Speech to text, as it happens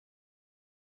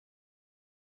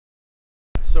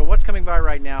So what's coming by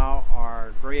right now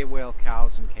are gray whale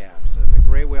cows and calves. The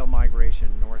gray whale migration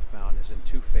northbound is in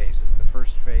two phases. The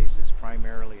first phase is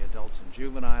primarily adults and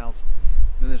juveniles.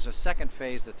 Then there's a second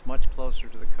phase that's much closer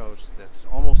to the coast that's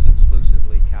almost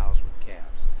exclusively cows with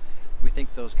calves. We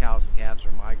think those cows and calves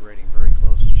are migrating very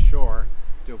close to shore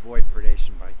to avoid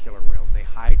predation by killer whales. They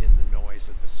hide in the noise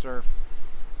of the surf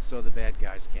so the bad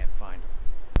guys can't find them.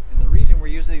 And the reason we're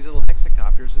using these little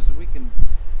hexacopters is that we can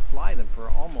fly them for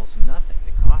almost nothing.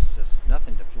 It costs us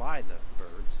nothing to fly the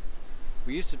birds.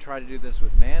 We used to try to do this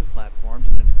with manned platforms,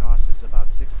 and it cost us about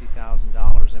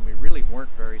 $60,000, and we really weren't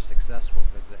very successful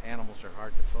because the animals are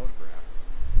hard to photograph.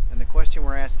 And the question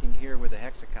we're asking here with the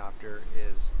hexacopter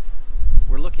is,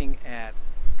 we're looking at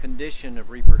condition of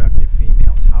reproductive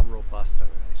females. How robust are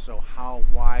they? So how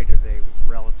wide are they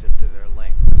relative to their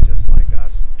length? Just like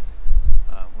us,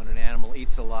 when an animal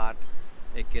eats a lot,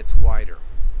 it gets wider.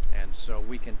 And so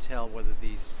we can tell whether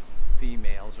these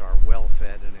females are well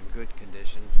fed and in good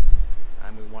condition,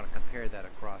 and we want to compare that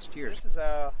across years. This is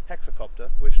our hexacopter,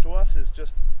 which to us is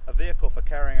just a vehicle for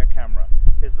carrying a camera.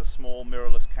 Here's the small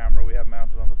mirrorless camera we have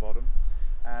mounted on the bottom,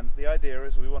 and the idea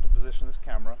is we want to position this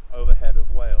camera overhead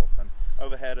of whales, and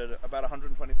overhead at about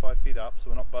 125 feet up,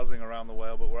 so we're not buzzing around the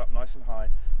whale, but we're up nice and high,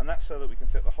 and that's so that we can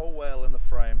fit the whole whale in the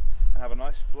frame and have a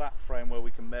nice flat frame where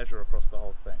we can measure across the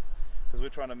whole thing. Because we're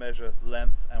trying to measure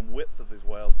length and width of these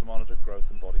whales to monitor growth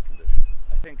and body condition.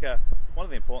 I think one of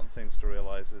the important things to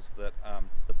realize is that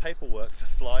the paperwork to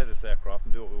fly this aircraft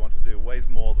and do what we want to do weighs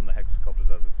more than the hexacopter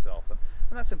does itself, and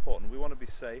that's important. We want to be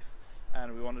safe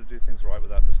and we want to do things right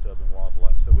without disturbing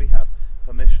wildlife. So we have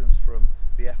permissions from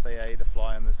the FAA to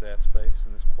fly in this airspace,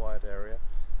 in this quiet area,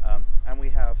 and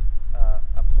we have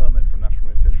a permit from National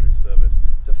Marine Fisheries Service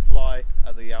to fly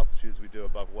at the altitudes we do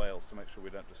above whales to make sure we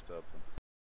don't disturb them.